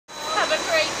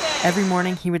Every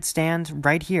morning he would stand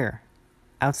right here,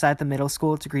 outside the middle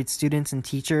school to greet students and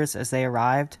teachers as they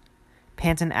arrived.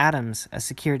 Panton Adams, a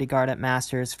security guard at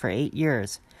Masters for 8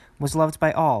 years, was loved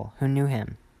by all who knew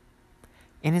him.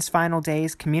 In his final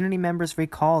days, community members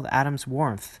recalled Adams'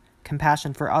 warmth,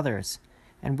 compassion for others,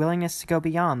 and willingness to go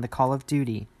beyond the call of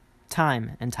duty,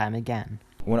 time and time again.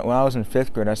 When I was in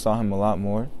 5th grade, I saw him a lot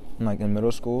more, like in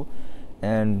middle school,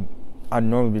 and I'd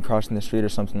normally be crossing the street or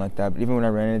something like that, but even when I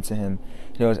ran into him,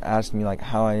 he always asked me like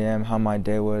how I am, how my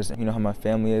day was, how my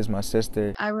family is, my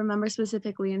sister. I remember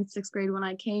specifically in 6th grade when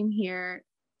I came here,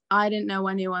 I didn't know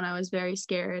anyone. I was very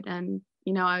scared and,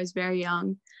 I was very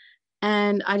young.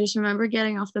 And I just remember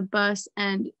getting off the bus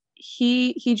and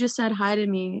he just said hi to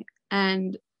me.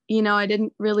 And, I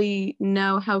didn't really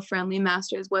know how friendly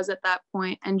Masters was at that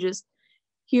point, and just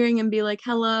hearing him be like,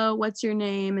 hello, what's your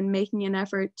name? And making an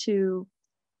effort to,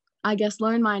 I guess,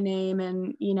 learn my name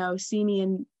and, see me.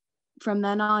 And from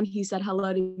then on, he said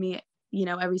hello to me,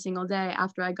 every single day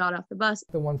after I got off the bus.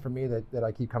 The one for me that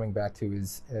I keep coming back to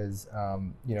is his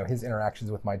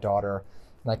interactions with my daughter.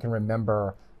 And I can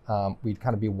remember we'd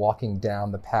kind of be walking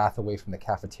down the path away from the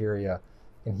cafeteria,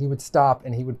 and he would stop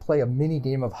and he would play a mini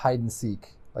game of hide and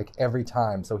seek, like every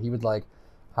time. So he would like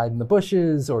hide in the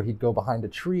bushes, or he'd go behind a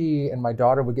tree, and my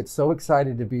daughter would get so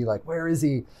excited to be like, where is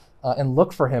he? And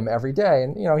look for him every day.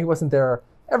 And, he wasn't there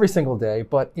every single day,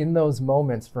 but in those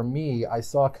moments for me, I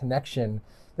saw a connection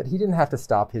that he didn't have to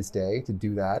stop his day to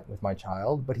do that with my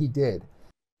child, but he did.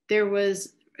 There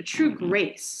was a true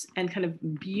grace and kind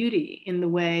of beauty in the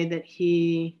way that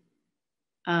he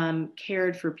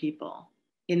cared for people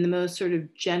in the most sort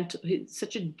of gentle,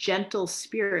 such a gentle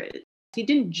spirit. He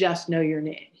didn't just know your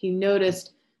name. He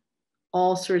noticed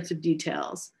all sorts of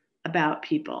details about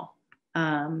people.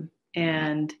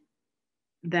 And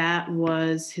that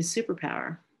was his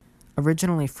superpower.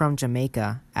 Originally from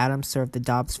Jamaica, Adams served the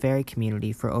Dobbs Ferry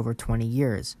community for over 20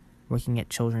 years, working at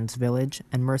Children's Village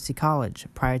and Mercy College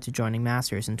prior to joining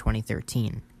Masters in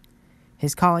 2013.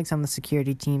 His colleagues on the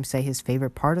security team say his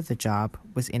favorite part of the job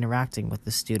was interacting with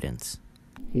the students.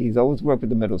 He's always worked with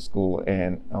the middle school,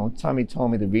 and one time he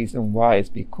told me the reason why is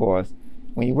because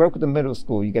when you work with the middle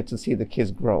school, you get to see the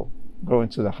kids grow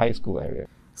into the high school area.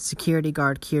 Security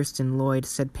guard Kirsten Lloyd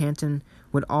said Panton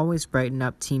would always brighten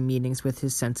up team meetings with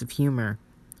his sense of humor.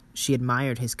 She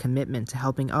admired his commitment to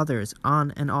helping others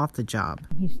on and off the job.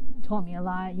 He's taught me a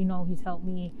lot. He's helped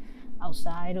me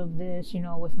outside of this,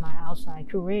 with my outside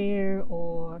career,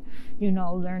 or,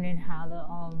 learning how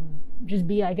to just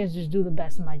do the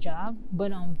best of my job.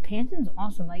 But Panton's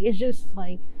awesome. Like, it's just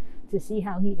like to see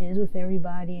how he is with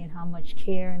everybody and how much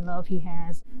care and love he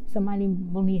has. Somebody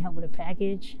will need help with a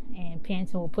package, and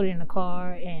Panton will put it in a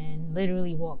car and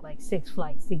literally walk like 6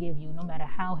 flights to give you, no matter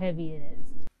how heavy it is.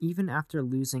 Even after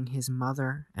losing his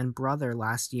mother and brother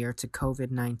last year to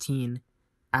COVID-19,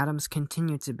 Adams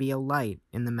continued to be a light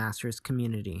in the Masters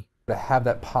community. To have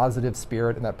that positive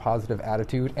spirit and that positive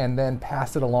attitude and then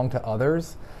pass it along to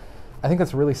others, I think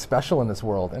that's really special in this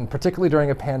world, and particularly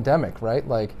during a pandemic, right?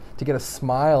 Like, to get a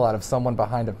smile out of someone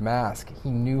behind a mask, he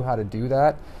knew how to do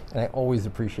that, and I always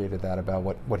appreciated that about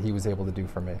what he was able to do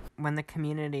for me. When the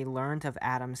community learned of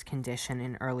Adams' condition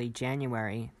in early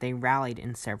January, they rallied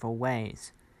in several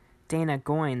ways. Dana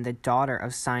Goyne, the daughter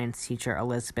of science teacher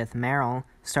Elizabeth Merrill,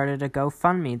 started a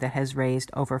GoFundMe that has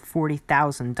raised over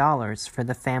 $40,000 for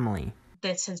the family.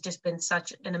 This has just been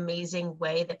such an amazing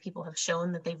way that people have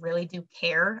shown that they really do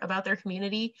care about their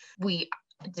community. We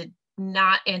did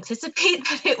not anticipate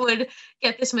that it would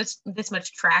get this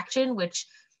much traction, which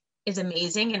is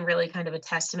amazing and really kind of a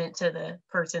testament to the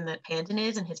person that Panton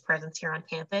is and his presence here on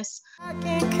campus. I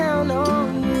can count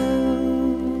on you.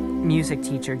 Music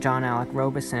teacher John Alec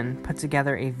Robeson put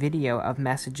together a video of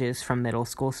messages from middle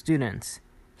school students.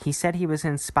 He said he was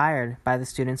inspired by the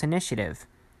students' initiative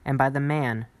and by the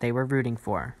man they were rooting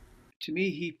for. To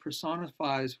me, he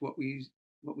personifies what we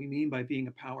mean by being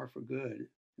a power for good.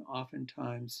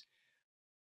 Oftentimes,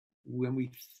 when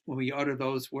we utter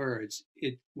those words,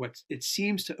 what it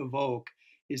seems to evoke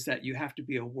is that you have to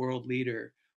be a world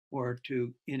leader or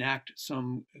to enact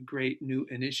some great new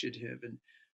initiative. And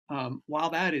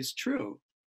while that is true,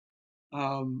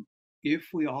 if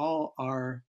we all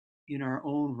are in our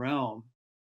own realm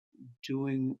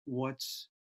doing what's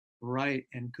right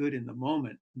and good in the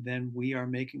moment, then we are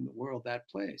making the world that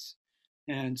place.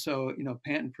 And so,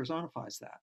 Panton personifies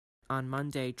that. On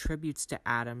Monday, tributes to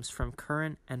Adams from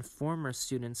current and former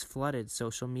students flooded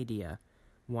social media.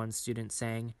 One student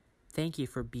saying, "Thank you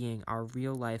for being our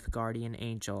real-life guardian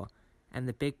angel and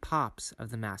the big pops of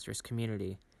the Masters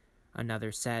community."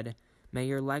 Another said, "May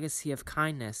your legacy of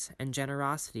kindness and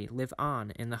generosity live on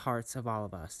in the hearts of all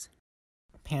of us."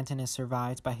 Panton is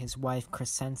survived by his wife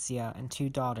Crescencia and 2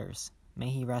 daughters. May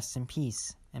he rest in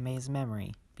peace, and may his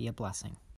memory be a blessing.